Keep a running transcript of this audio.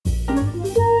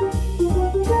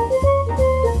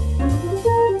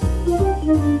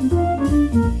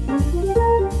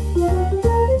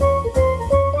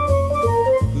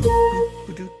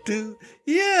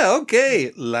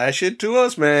Okay, lash it to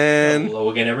us, man. Hello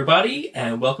again, everybody,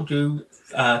 and welcome to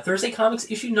Thursday Comics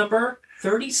issue number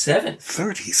 37.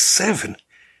 37?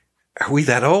 Are we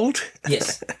that old?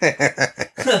 Yes.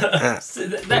 So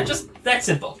that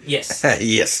simple. Yes.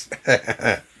 Yes.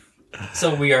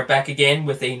 So we are back again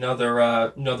with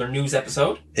another news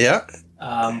episode. Yeah.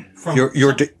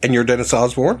 You're Dennis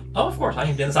Osborne? Oh, of course. I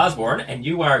am Dennis Osborne, and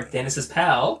you are Dennis's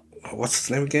pal. What's his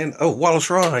name again? Oh, Wallace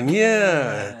Ron.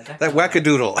 Yeah. That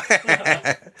wackadoodle.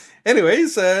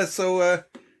 Anyways, so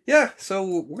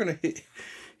we're going to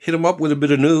hit him up with a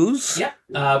bit of news. Yeah.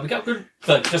 We got good,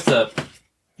 just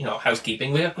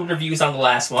housekeeping. We got good reviews on the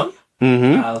last one.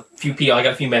 Mm-hmm. I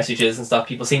got a few messages and stuff.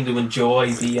 People seem to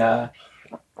enjoy the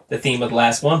theme of the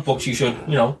last one. Books you should,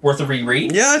 worth a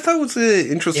reread. Yeah, I thought it was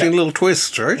an interesting little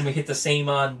twist, right? And we hit the same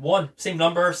on one. Same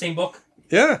number, same book.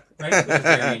 Yeah. Right? Which is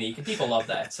very unique. And people love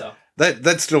that, so.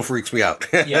 That still freaks me out.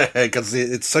 Yeah. Because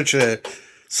it's such a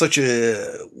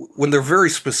when they're very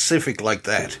specific like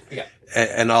that. Yeah.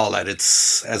 And all that,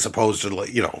 it's as opposed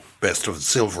to best of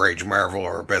Silver Age Marvel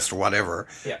or best of whatever.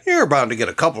 Yeah. You're bound to get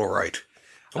a couple right.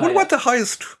 What about the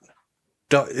highest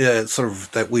sort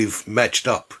of that we've matched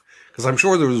up? Because I'm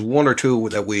sure there was one or two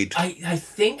that we'd. I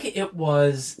think it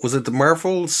was. Was it the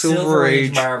Marvel Silver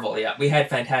Age Marvel? Yeah, we had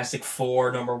Fantastic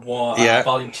Four #1. Yeah.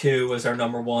 Volume 2 was our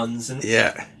 #1s, and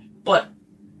yeah. But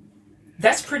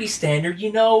that's pretty standard.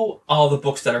 All the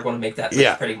books that are going to make that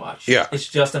list pretty much. Yeah. It's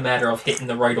just a matter of hitting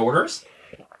the right orders.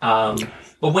 But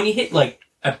when you hit like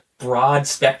a broad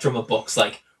spectrum of books,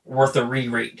 like worth a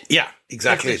reread. Yeah,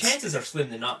 exactly. The chances are slim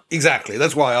to none. Exactly.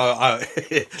 That's why I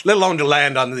let alone to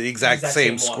land on the exact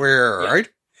same square, right?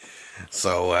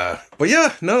 So, but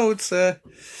yeah, no, it's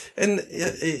and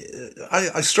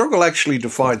I struggle actually to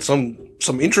find some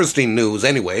interesting news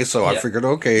anyway. So I figured,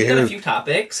 okay, we got a few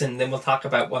topics, and then we'll talk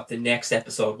about what the next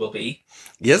episode will be.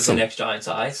 Yes, the next Giant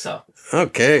Size. So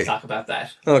okay, we'll talk about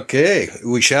that. Okay,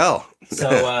 we shall.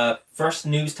 So first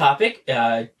news topic: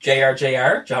 JR,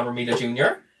 John Romita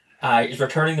Jr. Is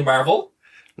returning to Marvel.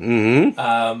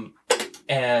 Mm-hmm.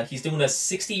 He's doing a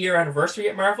 60-year anniversary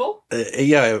at Marvel.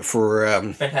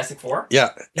 For Fantastic Four. Yeah,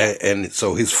 and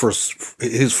so his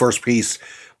first piece,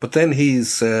 but then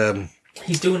he's doing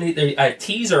a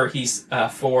teaser. He's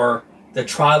for the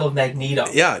Trial of Magneto.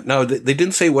 Yeah, no, they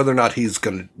didn't say whether or not he's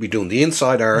going to be doing the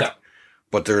inside art,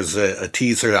 but there's a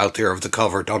teaser out there of the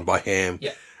cover done by him.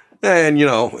 Yeah, and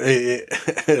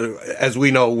as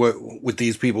we know with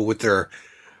these people with their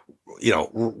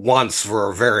wants for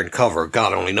a variant cover,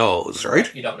 God only knows, right?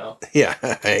 You don't know. Yeah,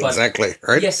 exactly,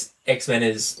 right? Yes, X-Men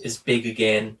is big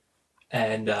again,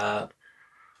 and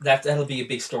that'll be a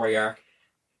big story arc.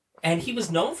 And he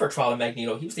was known for Trial of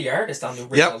Magneto. He was the artist on the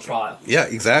original Trial. Yeah,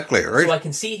 exactly, right? So I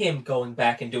can see him going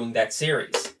back and doing that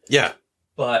series. Yeah.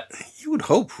 But you would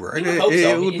hope, right? You would hope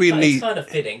so. It would be neat. It's kind of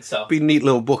fitting, so. Be a neat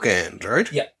little bookend,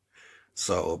 right? Yeah.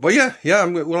 So, but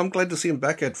I'm glad to see him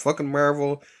back at fucking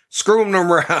Marvel. Screw him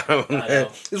around.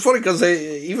 It's funny because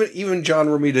even John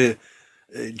Romita,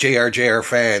 JR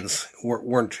fans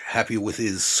weren't happy with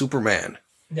his Superman.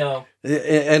 No.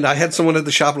 And I had someone at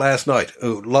the shop last night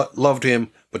who loved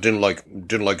him but didn't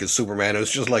like his Superman. It was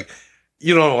just like,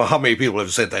 you don't know how many people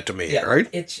have said that to me,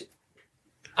 right?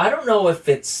 I don't know if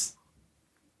it's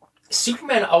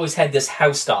Superman always had this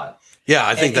house style. Yeah,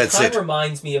 I think that's it. It kind of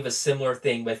reminds me of a similar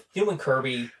thing with Hugh and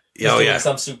Kirby. Doing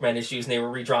some Superman issues, and they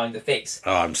were redrawing the face.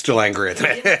 Oh, I'm still angry at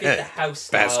that. It didn't fit the house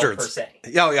style Bastards. per se.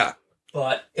 Yeah.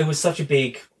 But it was such a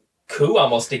big coup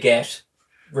almost to get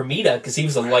Romita, because he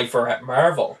was a lifer at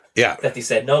Marvel. Yeah. That they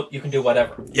said, nope, you can do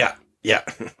whatever. Yeah.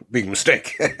 Big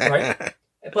mistake. Right?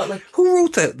 But who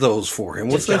wrote those for him?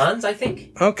 What's Johns, I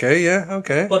think.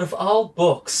 Okay. But of all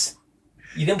books,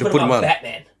 you didn't put him on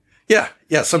Batman. Yeah,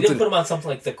 something. You didn't put him on something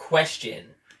like The Question.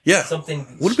 Yeah. Something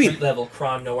street-level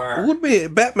crime noir. Would be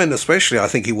Batman especially, I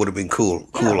think he would have been cool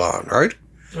on, right?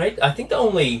 Right? I think the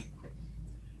only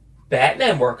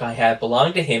Batman work I had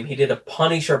belonged to him. He did a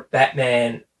Punisher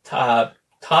Batman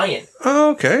tie-in. Oh,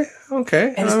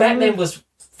 okay. And his Batman was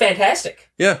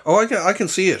fantastic. Yeah. Oh, I can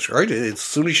see it, right? As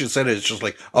soon as you said it, it's just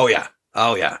like, oh, yeah.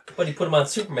 But he put him on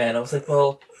Superman. I was like,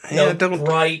 well... don't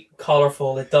bright,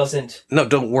 colorful. It doesn't. No,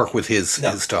 don't work with his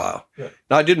style. Yeah.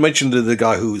 Now, I did mention to the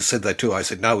guy who said that too. I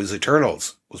said, "Now his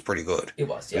Eternals was pretty good." It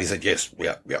was. Yeah. And he said, "Yes,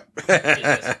 yeah."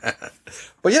 Yes.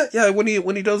 But when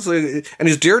he does, and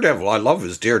his Daredevil, I love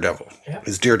his Daredevil. Yeah.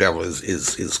 His Daredevil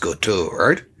is good too,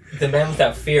 right? The Man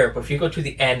Without Fear. But if you go to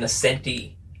the Ann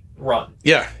Nocenti run,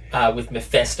 with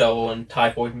Mephisto and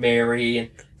Typhoid Mary,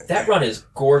 and that run is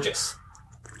gorgeous.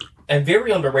 And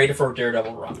very underrated for a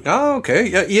Daredevil run. Oh, okay.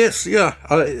 Yeah, yes, yeah.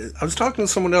 I was talking to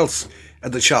someone else,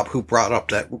 at the shop who brought up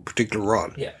that particular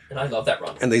run. Yeah, and I love that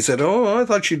run. And they said, "Oh, I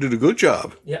thought you did a good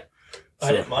job." Yeah, so,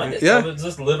 I didn't mind it. Yeah, it was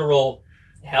just literal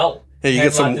hell. Yeah, you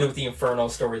get some to do with the Inferno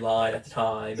storyline at the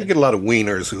time. You get a lot of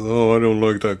wieners who, I don't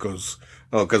like that because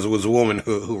it was a woman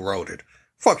who wrote it.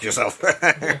 Fuck yourself.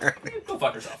 Go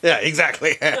fuck yourself. Yeah,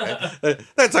 exactly.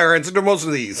 That's our answer to most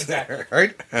of these. Exactly.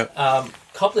 Right?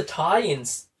 Couple of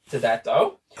tie-ins to that,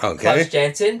 though. Okay. Klaus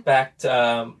Janson back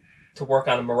to work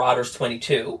on Marauders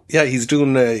 22. Yeah, he's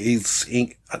doing,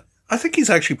 I think he's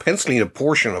actually penciling a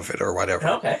portion of it or whatever.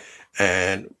 Okay.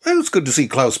 And it was good to see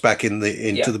Klaus back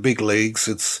into the big leagues.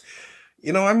 It's,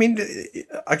 I mean,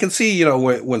 I can see,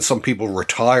 when some people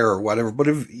retire or whatever, but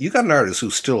if you got an artist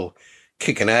who's still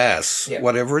kicking ass,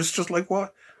 whatever, it's just like,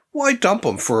 why dump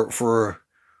him for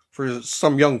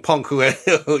some young punk who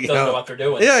doesn't know what they're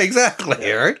doing? Yeah, exactly.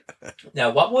 Yeah. Right.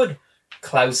 Now, what would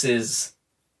Klaus's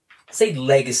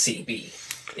legacy be?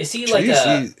 Is he like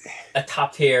a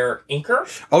top tier inker?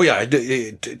 Oh yeah,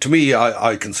 to me,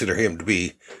 I consider him to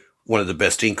be one of the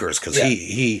best inkers because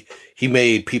he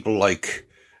made people like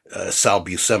Sal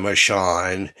Buscema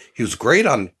shine. He was great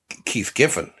on Keith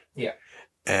Giffen. Yeah,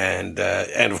 and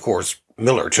of course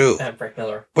Miller too. And Frank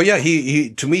Miller. But yeah,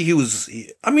 he was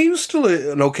still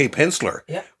an okay penciler.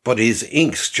 Yeah, but his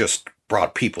inks just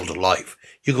brought people to life.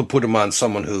 You could put him on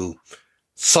someone who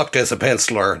sucked as a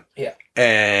penciler. Yeah.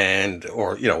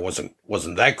 Or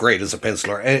wasn't that great as a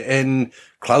penciler, and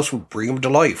Klaus would bring him to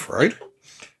life, right?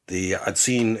 I'd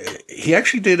seen he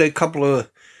actually did a couple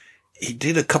of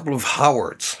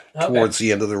Howards towards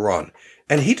the end of the run,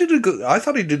 and I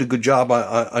thought he did a good job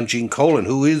on Gene Colan,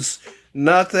 who is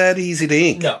not that easy to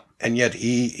ink, and yet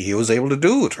he was able to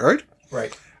do it, right?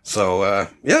 Right. So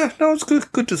it's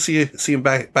good to see him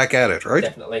back at it, right?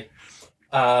 Definitely.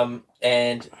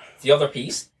 And the other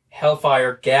piece,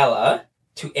 Hellfire Gala,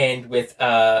 to end with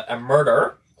a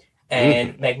murder,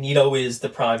 and Magneto is the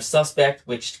prime suspect,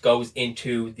 which goes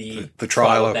into the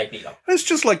trial of Magneto. It's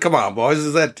just like, come on, boys,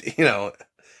 is that,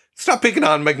 stop picking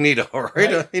on Magneto,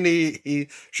 right? I mean, he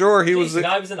was... The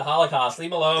guy was in the Holocaust,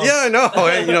 leave him alone. Yeah, I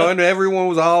know, and everyone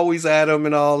was always at him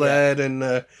and all that,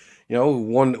 and...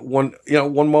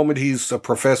 one moment he's a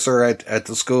professor at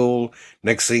the school,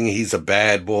 next thing he's a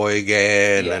bad boy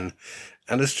again,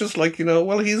 and it's just like,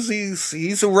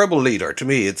 he's a rebel leader to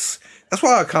me. That's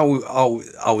why I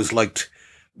always liked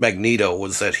Magneto,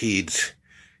 was that he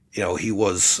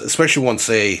was, especially once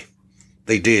they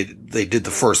did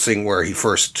the first thing where he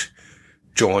first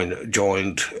joined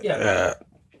the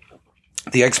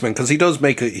X-Men, because he does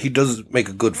make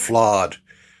a good flawed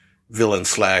villain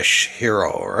 /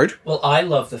 hero, right? Well, I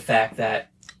love the fact that,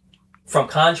 from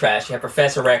contrast, you have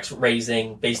Professor X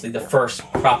raising basically the first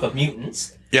crop of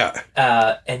mutants. Yeah.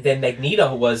 And then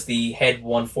Magneto was the head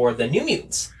one for the New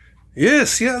Mutants.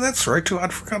 Yes, yeah, that's right too. I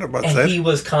forgot about that. And he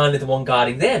was kind of the one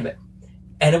guiding them.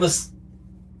 And it was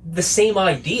the same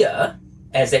idea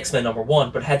as X-Men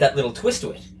 #1, but had that little twist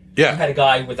to it. Yeah. You had a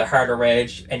guy with a harder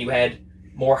edge, and you had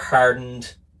more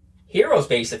hardened heroes,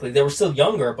 basically. They were still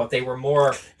younger, but they were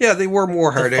more... Yeah, they were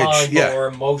more hard edge. Yeah. More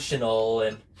emotional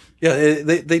and... Yeah,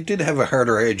 they did have a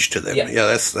harder edge to them. Yeah,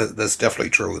 that's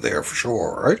definitely true there for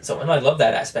sure, right? So, and I love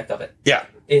that aspect of it. Yeah.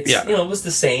 It's, it was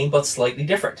the same, but slightly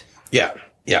different. Yeah,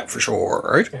 for sure,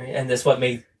 right? And that's what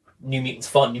made New Mutants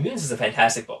fun. New Mutants is a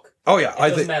fantastic book. Oh, yeah. It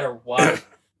doesn't matter what.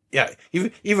 Yeah,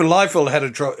 even Liefeld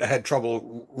had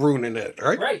trouble ruining it,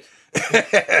 right? Right.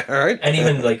 Right? And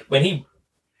even, when he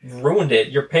ruined it,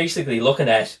 you're basically looking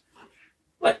at,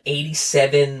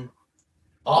 87...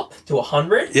 up to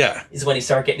 100 is when he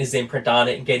started getting his imprint on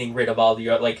it and getting rid of all the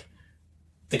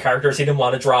the characters he didn't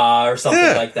want to draw or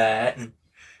something like that. And,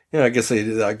 I guess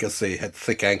they had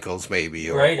thick ankles maybe,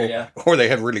 or they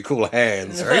had really cool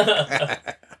hands, right?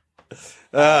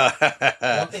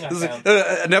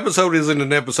 An episode isn't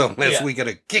an episode unless we get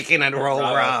a kick in and roll,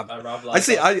 Rob.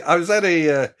 I was at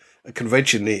a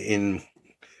convention in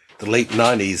the late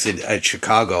 90s at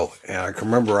Chicago, and I can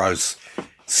remember I was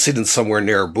sitting somewhere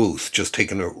near a booth, just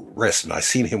taking a rest, and I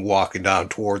seen him walking down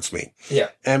towards me. Yeah.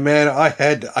 And man, I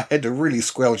had to really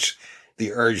squelch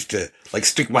the urge to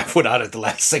stick my foot out at the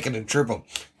last second and trip him.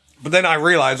 But then I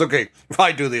realized, okay, if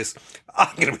I do this,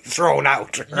 I'm gonna be thrown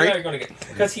out. Right? You're gonna get,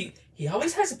 because he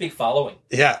always has a big following.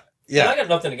 Yeah. And I got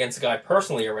nothing against the guy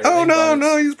personally or anything. Oh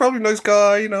no, he's probably a nice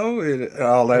guy, and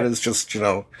all that is just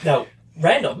Now,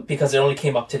 random, because it only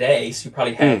came up today, so you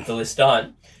probably had the list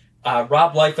done.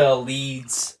 Rob Liefeld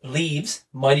leaves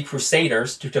Mighty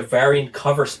Crusaders due to variant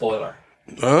cover spoiler.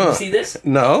 You see this?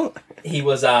 No. He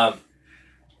was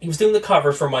doing the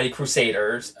covers for Mighty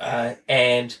Crusaders,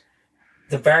 and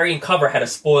the variant cover had a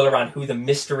spoiler on who the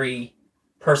mystery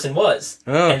person was,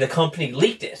 and the company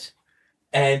leaked it.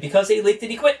 And because he leaked it,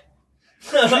 he quit.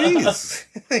 Jeez.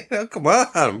 Come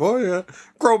on, boy.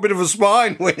 Grow a bit of a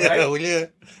spine, will you? Right. Will you?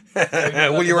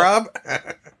 Will you, Rob?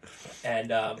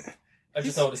 And I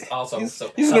just noticed also...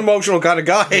 He's an emotional kind of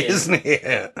guy, He is. isn't he?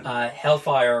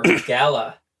 Hellfire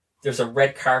Gala, there's a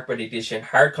red carpet edition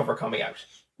hardcover coming out,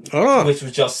 Oh, which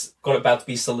was just about to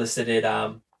be solicited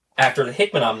after the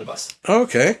Hickman Omnibus.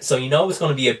 okay. So you know it's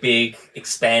going to be a big,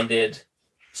 expanded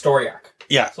story arc.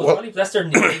 Yeah. So Well, that's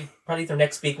probably their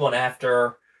next big one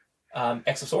after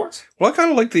X of Swords. I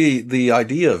kind of like the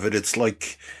idea of it. It's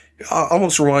like...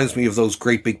 almost reminds me of those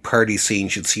great big party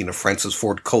scenes you'd see in a Francis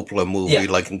Ford Coppola movie, Yeah.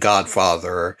 like in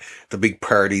Godfather, the big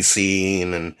party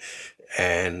scene and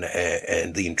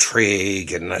the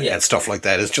intrigue and stuff like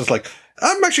that. It's just like,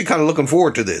 I'm actually kind of looking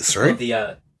forward to this, right?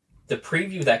 Well, the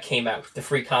preview that came out, the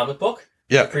free comic book,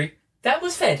 Yeah. that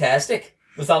was fantastic.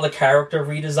 With all the character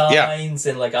redesigns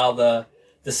and like all the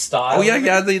style. Oh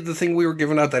yeah, the thing we were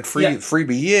giving out, that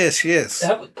freebie. Yes.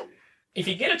 If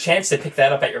you get a chance to pick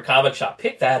that up at your comic shop,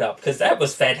 pick that up, because that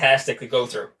was fantastic to go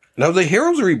through. Now the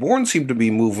Heroes Reborn seem to be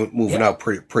moving out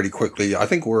pretty quickly. I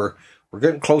think we're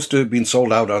getting close to being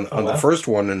sold out on the first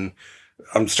one, and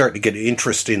I'm starting to get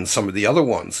interest in some of the other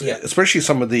ones, especially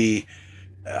some of the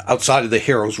outside of the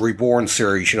Heroes Reborn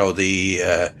series. You know,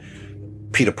 the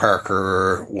Peter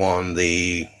Parker one,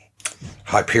 the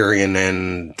Hyperion,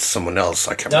 and someone else.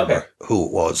 I can't remember who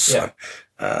it was.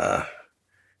 Yeah.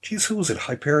 Who was it?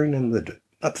 Hyperion and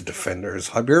not the Defenders,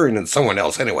 Hyperion and someone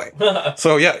else. Anyway,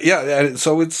 so yeah.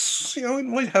 So it's, it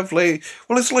might have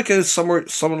it's like a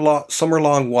summer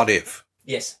long what if.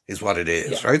 Yes, is what it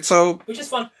is, right? So which is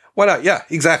fun. Why not? Yeah,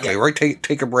 exactly. Right,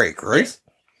 take a break, right? Yes.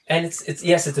 And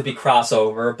it's a big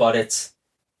crossover, but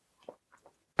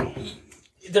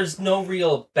there's no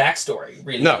real backstory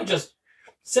really. No, just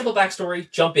simple backstory.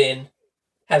 Jump in.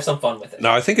 Have some fun with it.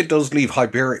 Now, I think it does leave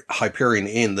Hyperion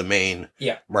in the main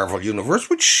Marvel universe,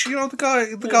 which,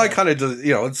 the guy kind of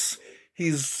does,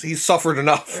 he's suffered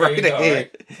enough, right?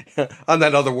 On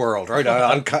that other world, right?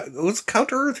 Was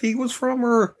Counter Earth he was from,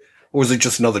 or was it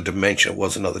just another dimension? It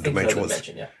was another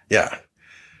dimension. Yeah.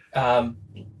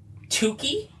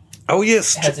 Tukey. Oh,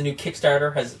 yes. Has a new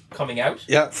Kickstarter coming out.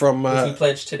 Yeah, from... which we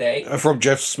pledged today. From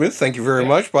Jeff Smith. Thank you very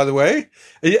much, by the way.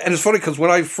 And it's funny, because when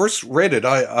I first read it,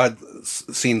 I'd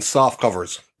seen soft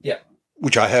covers. Yeah.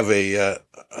 Which I have a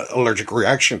allergic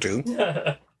reaction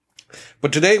to.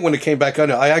 But today, when it came back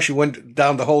on, I actually went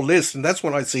down the whole list, and that's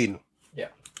when I seen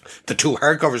the two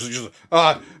hardcovers. Just,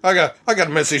 I got a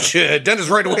message, Dennis,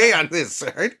 right away on this,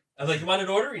 right? I was like, you want an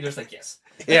order? You're just like, yes.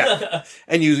 Yeah.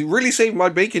 And you really saved my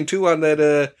bacon, too, on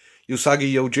that...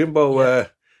 Usagi Yojimbo,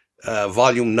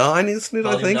 Volume 9, isn't it,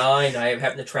 Volume I think? 9. I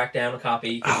happened to track down a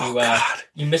copy. God.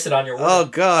 You miss it on your order. Oh,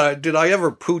 God. Did I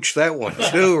ever pooch that one,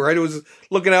 too, right? It was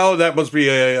looking out, that must be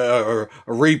a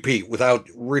repeat without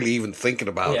really even thinking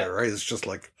about it, right? It's just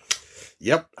like,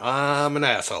 yep, I'm an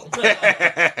asshole.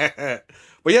 But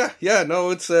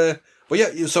it's... But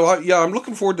yeah, so I'm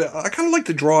looking forward to... I kind of like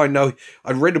the drawing. Now,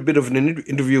 I read a bit of an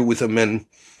interview with him, and...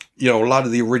 a lot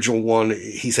of the original one,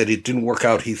 he said it didn't work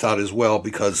out, he thought, as well,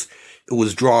 because it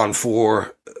was drawn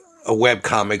for a web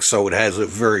comic, so it had a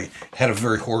very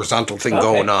horizontal thing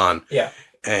going on. Yeah.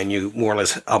 And you more or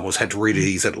less almost had to read it,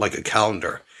 he said, like a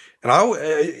calendar. And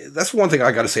that's one thing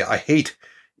I got to say, I hate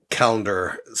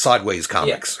calendar sideways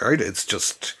comics, right? It's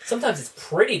just... Sometimes it's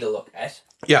pretty to look at.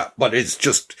 Yeah, but it's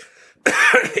just...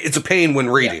 it's a pain when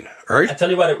reading, right? I'll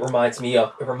tell you what it reminds me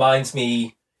of. It reminds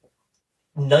me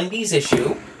 90s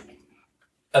issue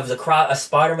of a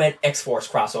Spider-Man X-Force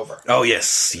crossover. Oh,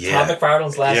 yes. Yeah. Todd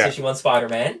McFarlane's last issue on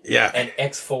Spider-Man. Yeah. And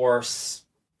X-Force,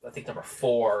 I think number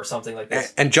 4 or something like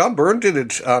this. And John Byrne did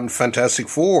it on Fantastic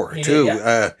Four, too.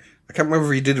 I can't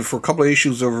remember if he did it for a couple of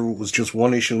issues or it was just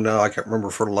one issue now. I can't remember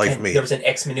for the life of me. There was an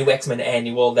new X-Men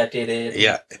annual that did it.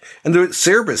 Yeah. And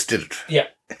Cerebus did it. Yeah.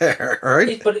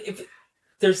 Right? But if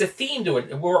there's a theme to it,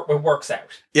 it works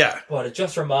out. Yeah. But it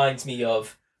just reminds me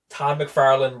of Todd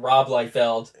McFarlane, Rob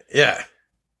Liefeld. Yeah.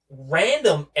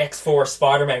 Random X-Force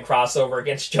Spider-Man crossover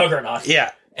against Juggernaut.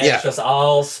 Yeah. And it's just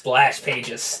all splash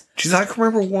pages. Geez, I can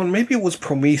remember one, maybe it was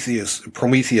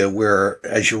Promethea, where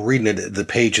as you're reading it, the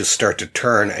pages start to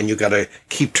turn and you got to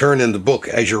keep turning the book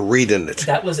as you're reading it.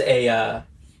 That was it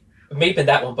may have been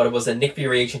that one, but it was a Nick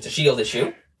Fury Agents of S.H.I.E.L.D.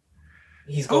 issue.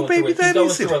 He's going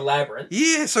through a labyrinth.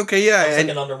 Yes, okay, yeah. It's like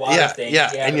an underwater thing.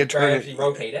 Yeah, and you turn it. You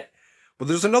rotate it. Well,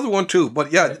 there's another one too,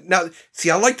 but yeah, now, see,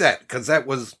 I like that, because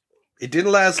it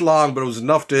didn't last long, but it was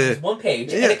enough to... It was one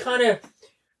page, and it kind of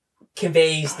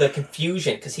conveys the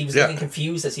confusion, because he was getting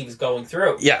confused as he was going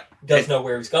through. Yeah. He doesn't know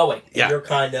where he's going. And you're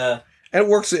kind of... And it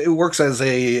works as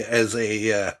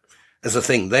a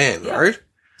thing then, right?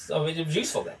 So it was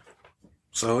useful then.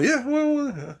 So, yeah,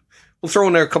 well, we'll throw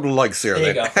in there a couple of likes there.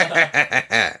 There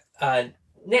you go.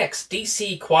 Next,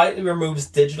 DC quietly removes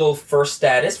digital first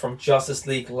status from Justice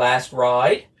League Last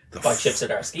Ride by Chip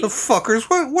Zdarsky. The fuckers!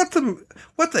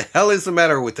 What the hell is the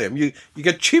matter with them? You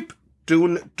get Chip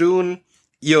doing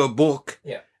your book,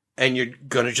 and you're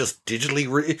gonna just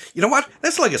digitally. You know what?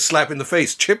 That's like a slap in the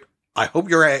face, Chip. I hope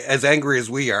you're as angry as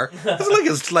we are. That's like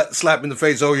a slap in the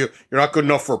face. Oh, you're not good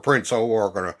enough for print, so we're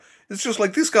gonna. It's just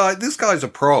like this guy's a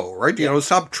pro, right? You know,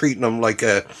 stop treating him like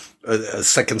a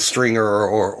second stringer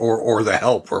or the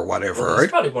help or whatever, well, he's right?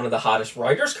 Probably one of the hottest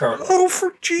writers currently. Oh,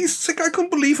 for Jesus sake, I couldn't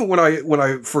believe it when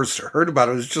I first heard about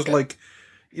it. It was just like,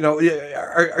 you know,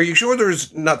 are you sure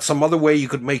there's not some other way you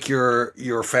could make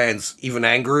your fans even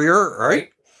angrier, right?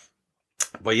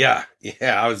 But yeah,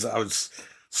 I was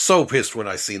so pissed when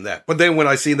I seen that. But then when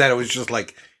I seen that, it was just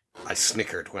like, I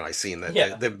snickered when I seen that.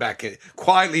 Yeah. Them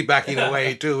quietly backing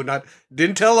away too.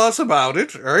 Didn't tell us about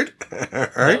it, right?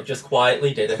 Right? No, just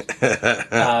quietly did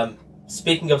it.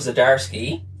 Speaking of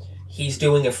Zdarsky, he's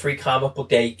doing a free comic book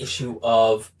day issue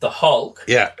of the Hulk.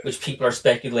 Yeah. Which people are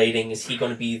speculating, is he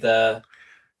going to be the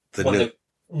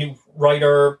new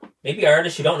writer, maybe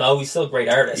artist? You don't know. He's still a great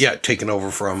artist. Yeah, taking over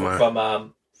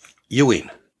from Ewing.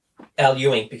 Al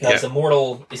Ewing, because Yeah.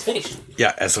 Immortal is finished.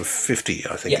 Yeah, as of 50,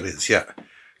 I think it is. Yeah.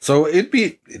 So it'd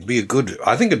be a good.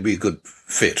 I think it'd be a good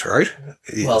fit, right?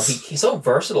 Well, he's so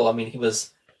versatile. I mean, he was,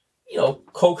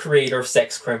 co-creator of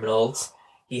Sex Criminals.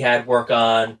 He had work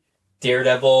on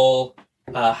Daredevil,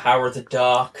 Howard the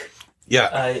Duck.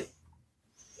 Yeah.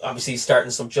 Obviously, he's starting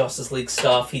some Justice League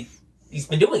stuff. He's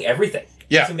been doing everything.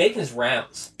 Yeah. He's been making his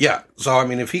rounds. Yeah. So I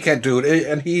mean, if he can't do it,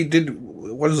 and he did,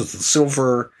 what is it?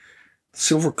 The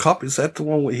Silver Cup, is that the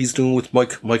one he's doing with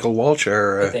Michael Walsh,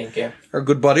 I think, yeah, our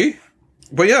good buddy?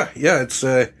 But yeah, it's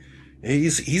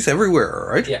he's everywhere,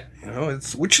 right? Yeah,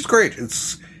 which is great.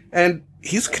 And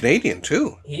he's Canadian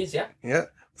too. He is, yeah. Yeah,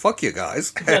 fuck you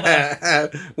guys.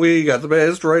 We got the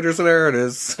best writers and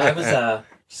artists. I was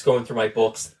just going through my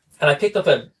books, and I picked up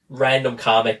a random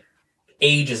comic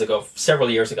ages ago, several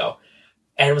years ago,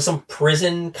 and it was some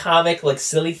prison comic, like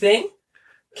silly thing.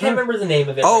 Can't remember the name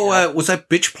of it. Oh, was that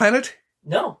Bitch Planet?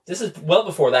 No, this is well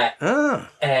before that. Ah.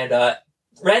 And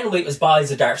randomly it was by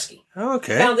Zdarsky.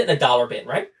 Okay. Found it in a dollar bin,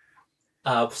 right?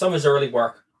 Some of his early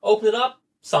work. Opened it up,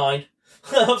 signed.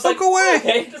 I was like, away.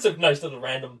 Okay, that's a nice little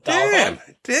random dollar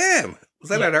Damn. Was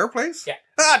that at our place? Yeah.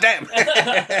 Ah, damn.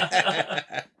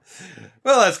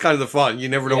 Well, that's kind of the fun. You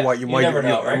never know what you might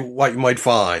right? what you might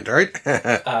find, right?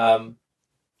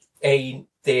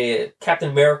 The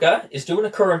Captain America is doing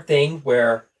a current thing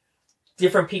where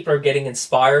different people are getting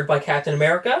inspired by Captain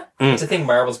America. It's a thing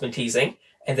Marvel's been teasing,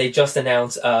 and they just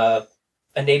announced a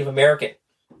Native American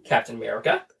Captain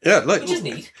America. Yeah, which is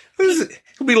neat.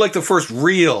 It'll be like the first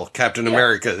real Captain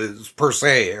America per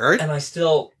se, right? And I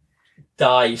still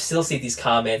see these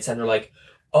comments, and they're like,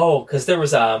 "Oh, because there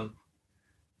was I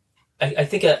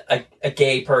think a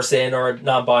gay person or a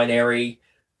non-binary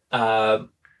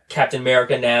Captain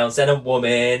America announced, and a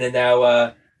woman, and now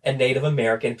a Native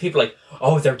American." People are like,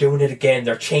 "Oh, they're doing it again.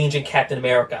 They're changing Captain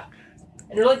America."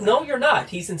 And you're like, "No, you're not.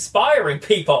 He's inspiring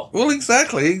people." Well,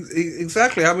 exactly.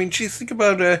 I mean, geez, think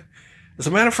about, as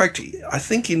a matter of fact, I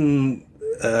think in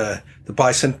the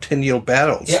Bicentennial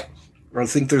Battles, I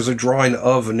think there's a drawing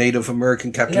of a Native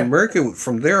American Captain America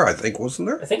from there, I think, wasn't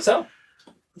there? I think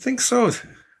so.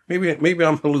 Maybe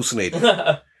I'm hallucinating.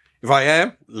 If I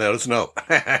am, let us know.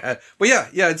 But yeah,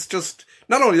 it's just,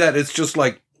 not only that, it's just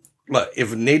like, look,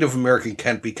 if a Native American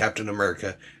can't be Captain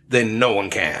America, then no one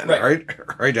can, right?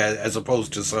 Right? As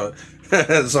opposed to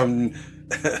some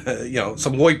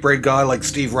white bread guy like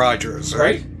Steve Rogers,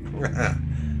 right?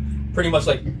 Pretty much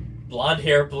like blonde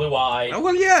hair, blue eye. Oh,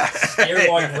 well, yeah.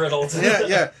 Steroid riddled.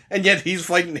 yeah. And yet he's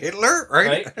fighting Hitler,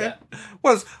 right? Yeah.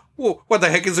 What the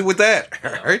heck is it with that,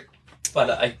 right?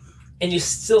 But and you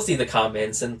still see the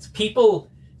comments, and people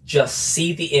just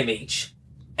see the image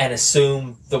and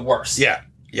assume the worst. Yeah,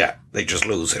 they just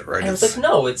lose it, right? And I was like,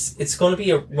 no, it's going to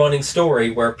be a running story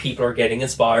where people are getting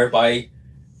inspired by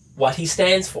what he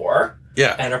stands for.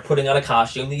 Yeah. And are putting on a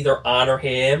costume to either honor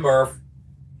him or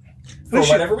for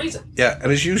whatever reason. Yeah,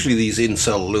 and it's usually these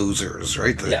incel losers,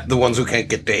 right? The ones who can't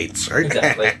get dates, right?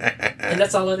 Exactly. And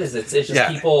that's all it is. It's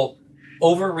just people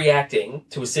overreacting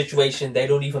to a situation they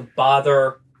don't even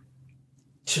bother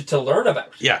to learn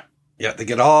about. Yeah, they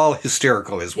get all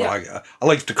hysterical is what I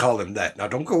like to call them that. Now,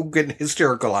 don't go getting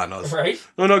hysterical on us. Right?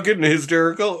 I'm not getting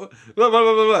hysterical. Blah, blah,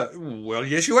 blah, blah, blah. Well,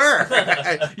 yes, you are.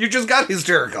 You just got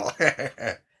hysterical.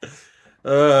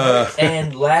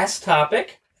 And last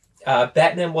topic,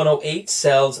 Batman 108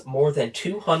 sells more than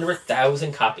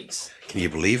 200,000 copies. Can you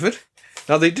believe it?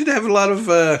 Now they did have a lot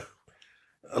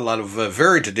of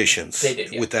variant editions They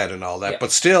did, yeah. with that and all that, Yeah.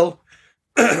 but still,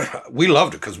 we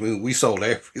loved it because we sold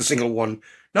every single one.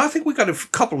 Now I think we got a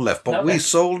couple left, but we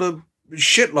sold a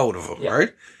shitload of them, Yeah.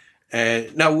 right?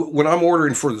 And now when I'm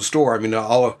ordering for the store, I mean,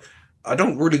 I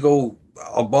don't really go.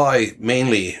 I'll buy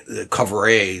mainly the cover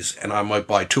A's, and I might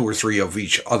buy 2 or 3 of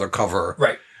each other cover.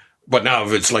 Right. But now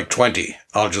if it's like 20,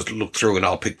 I'll just look through and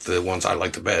I'll pick the ones I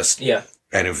like the best. Yeah.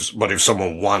 And if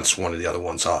someone wants one of the other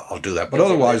ones, I'll do that. But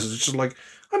otherwise, it's just like,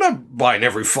 I'm not buying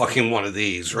every fucking one of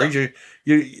these, right? No.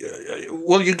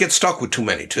 You get stuck with too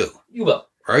many too. You will.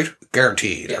 Right?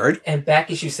 Guaranteed, yeah. Right? And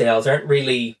back issue sales aren't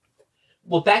really,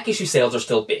 back issue sales are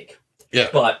still big. Yeah.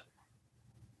 But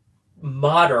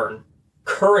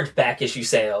current back issue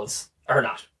sales are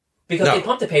not. Because they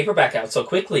pump the paperback out so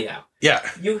quickly now. Yeah.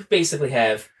 You basically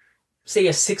have, say,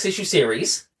 a 6-issue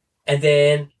series, and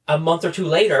then a month or two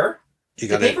later,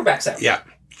 the paperback's out. Yeah.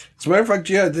 As a matter of fact,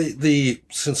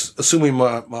 since assuming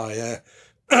my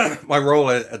my role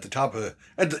at the top of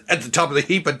the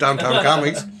heap at Downtown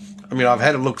Comics, I mean, I've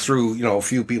had to look through, a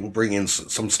few people bring in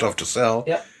some stuff to sell.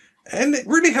 Yeah. And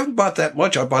really haven't bought that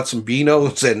much. I bought some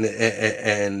Beanos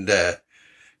and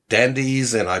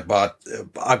Dandies, and I bought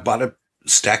a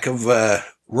stack of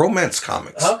romance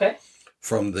comics. Okay.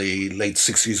 From the late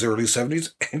 60s, early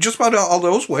 70s. And just about all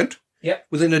those went. Yep.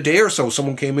 Within a day or so,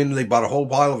 someone came in and they bought a whole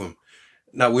pile of them.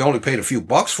 Now, we only paid a few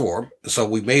bucks for them, so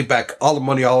we made back all the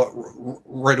money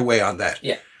right away on that.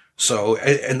 Yeah. So,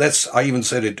 and I even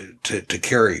said it to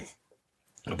Kerry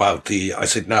about I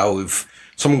said, now, if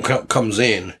someone comes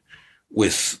in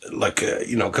with, like,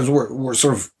 because we're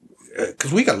sort of,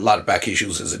 because we got a lot of back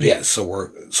issues as it is, so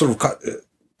we're sort of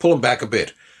pulling back a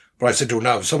bit. But I said to her,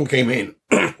 now, if someone came in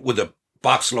with a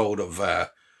box load of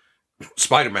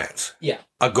Spider-Mans,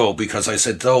 I'd go, because I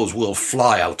said those will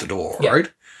fly out the door, right?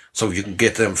 So if you can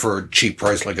get them for a cheap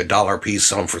price, like $1 a piece,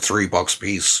 some for $3 a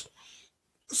piece,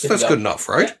 that's good enough,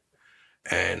 right?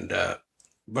 Yeah.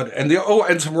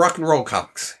 And some rock and roll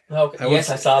comics. Okay. Yes,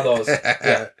 I saw those.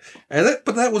 Yeah.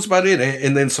 But that was about it.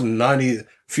 And then some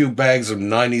few bags of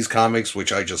 90s comics,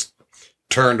 which I just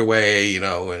turned away,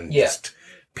 and just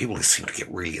people seem to get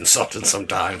really insulted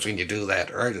sometimes when you do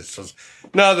that, right? It's just,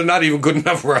 no, they're not even good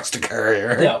enough for us to carry,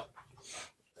 right?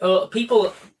 No.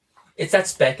 People, it's that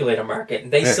speculator market,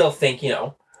 and they still think,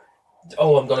 I'm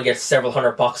going to get several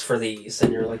 $100 for these.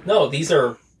 And you're like, no, these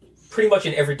are pretty much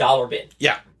in every dollar bin.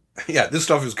 Yeah. Yeah, this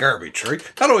stuff is garbage, right?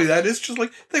 Not only that, it's just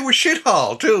like, they were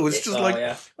shithole, too. It's just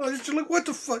it's just like, what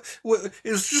the fuck?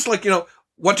 It's just like,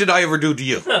 what did I ever do to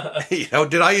you?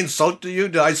 Did I insult you?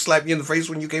 Did I slap you in the face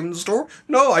when you came in the store?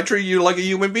 No, I treat you like a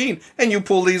human being. And you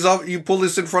pull these off, you pull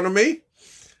this in front of me?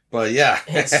 But yeah.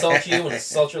 Insult you and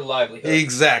insult your livelihood.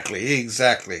 Exactly.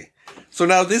 So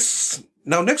now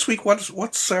next week,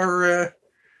 what's our...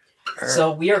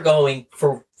 So we are going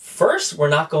first, we're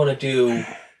not going to do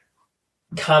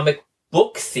comic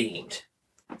book themed.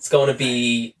 It's going to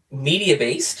be media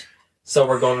based. So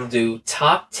we're going to do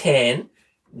top 10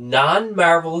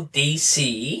 non-Marvel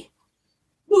DC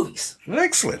movies.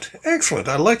 Excellent.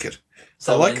 I like it.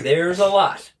 So there's a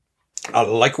lot. I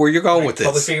like where you're going with this.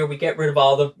 But we figure we get rid of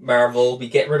all the Marvel, we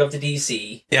get rid of the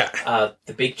DC. Yeah.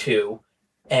 The big two.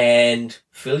 And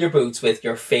fill your boots with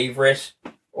your favorite,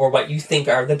 or what you think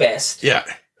are the best. Yeah.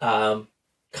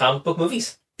 Comic book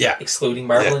movies. Yeah. Excluding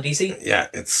Marvel and DC. Yeah,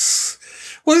 it's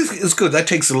good. That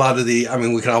takes a lot of we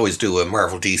can always do a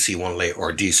Marvel DC one later,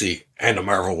 or DC and a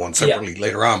Marvel one separately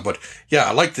later on. But yeah,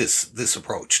 I like this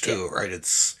approach too, right?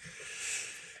 It's,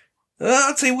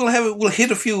 I'd say we'll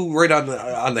hit a few right on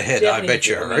the head. Definitely, I bet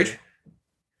you, right?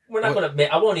 We're not going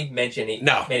to, I won't even mention many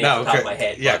off the top of my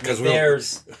head. Yeah, because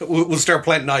we'll start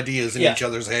planting ideas in each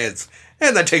other's heads.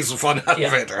 And that takes the fun out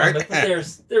of it, right? But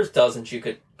there's dozens you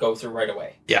could go through right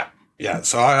away. Yeah. Yeah,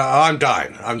 so I'm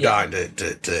dying. I'm dying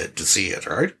to see it,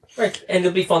 right? Right, and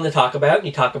it'll be fun to talk about. And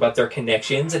you talk about their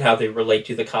connections and how they relate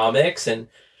to the comics, and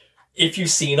if you've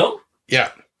seen them.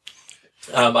 Yeah.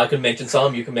 I could mention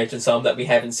some. You can mention some that we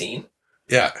haven't seen.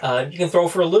 Yeah. You can throw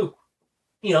for a loop.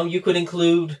 You could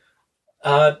include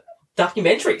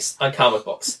documentaries on comic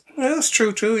books. Yeah, that's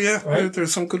true too. Yeah, right?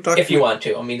 There's some good documentaries. If you want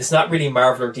to. It's not really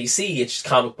Marvel or DC. It's just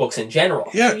comic books in general.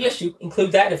 Yeah. So yes, you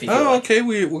include that if you feel like. Oh, okay.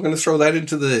 We're going to throw that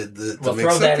into the mix. We'll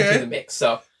throw that into the mix.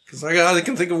 So. Because I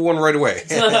can think of one right away,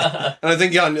 and I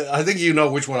think you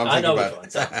know which one I'm thinking about.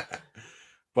 Which one, so.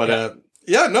 But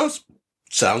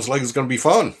sounds like it's going to be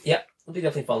fun. Yeah, it'll be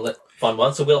definitely fun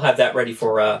one. So we'll have that ready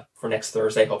for next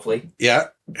Thursday, hopefully. Yeah,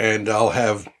 and I'll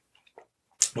have.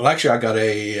 Well, actually, I got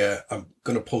I'm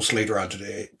going to post later on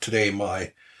today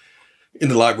my in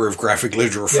the Library of Graphic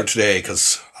Literature for today,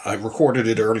 because I recorded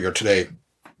it earlier today,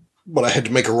 but I had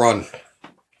to make a run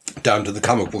down to the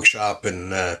comic book shop,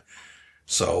 and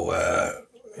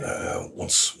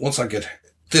once I get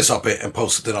this up and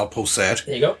posted, then I'll post that.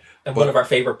 There you go. And one of our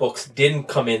favorite books didn't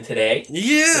come in today.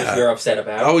 Yeah. Which you're upset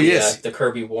about. Oh, yes. The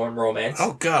Kirby Warren romance.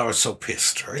 Oh, God, I was so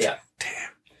pissed, right? Yeah. Damn.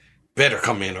 Better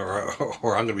come in or I'm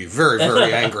going to be very,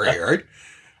 very angry, right?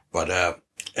 But,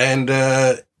 and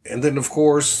then, of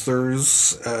course,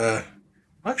 there's,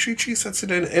 actually, geez, that's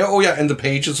it. And the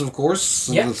pages, of course.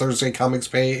 Yeah. The Thursday Comics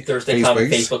page. Thursday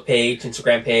Comics Facebook page,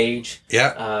 Instagram page.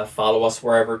 Yeah. Follow us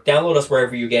wherever. Download us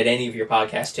wherever you get any of your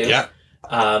podcasts, too. Yeah.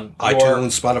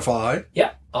 iTunes, Spotify.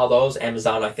 Yeah. All those.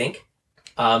 Amazon, I think.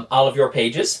 All of your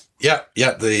pages. Yeah.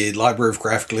 The Library of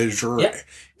Graphic Literature. Yeah.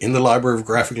 In the Library of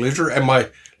Graphic Literature. And my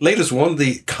latest one,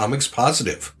 the Comics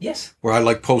Positive. Yes. Where I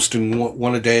like posting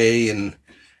one a day, and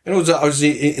I was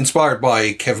inspired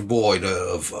by Kevin Boyd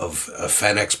of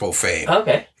Fan Expo fame.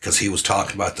 Okay. Because he was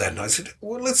talking about that, and I said,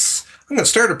 well, I'm going to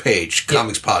start a page,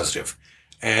 Comics Positive.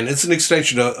 And it's an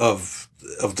extension of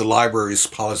the library's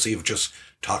policy of just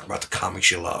talking about the comics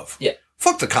you love. Yeah.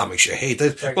 Fuck the comics you hate.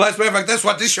 Well, as a matter of fact, that's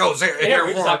what this show is here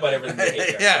we for. just talk about everything we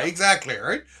hate. Yeah, exactly,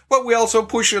 right? But we also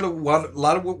push a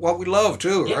lot of what we love,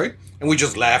 too, right? And we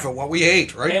just laugh at what we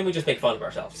hate, right? And we just make fun of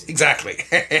ourselves. Exactly.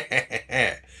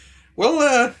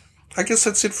 Well, I guess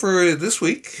that's it for this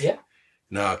week. Yeah.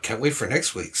 No, can't wait for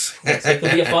next week's. It's going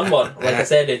to be a fun one. Like I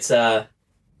said, it's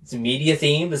media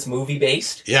themed, it's movie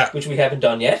based. Yeah. Which we haven't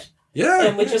done yet. Yeah. And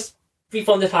it would just be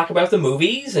fun to talk about the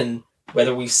movies and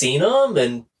whether we've seen them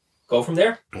and go from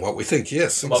there. What we think,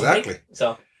 yes, exactly.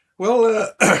 So,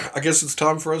 well, I guess it's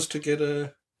time for us to get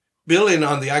Bill in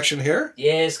on the action here.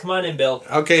 Yes, come on in, Bill.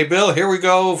 Okay, Bill, here we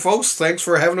go, folks. Thanks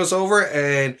for having us over,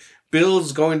 and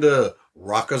Bill's going to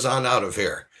rock us on out of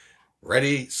here.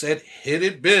 Ready, set, hit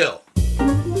it, Bill.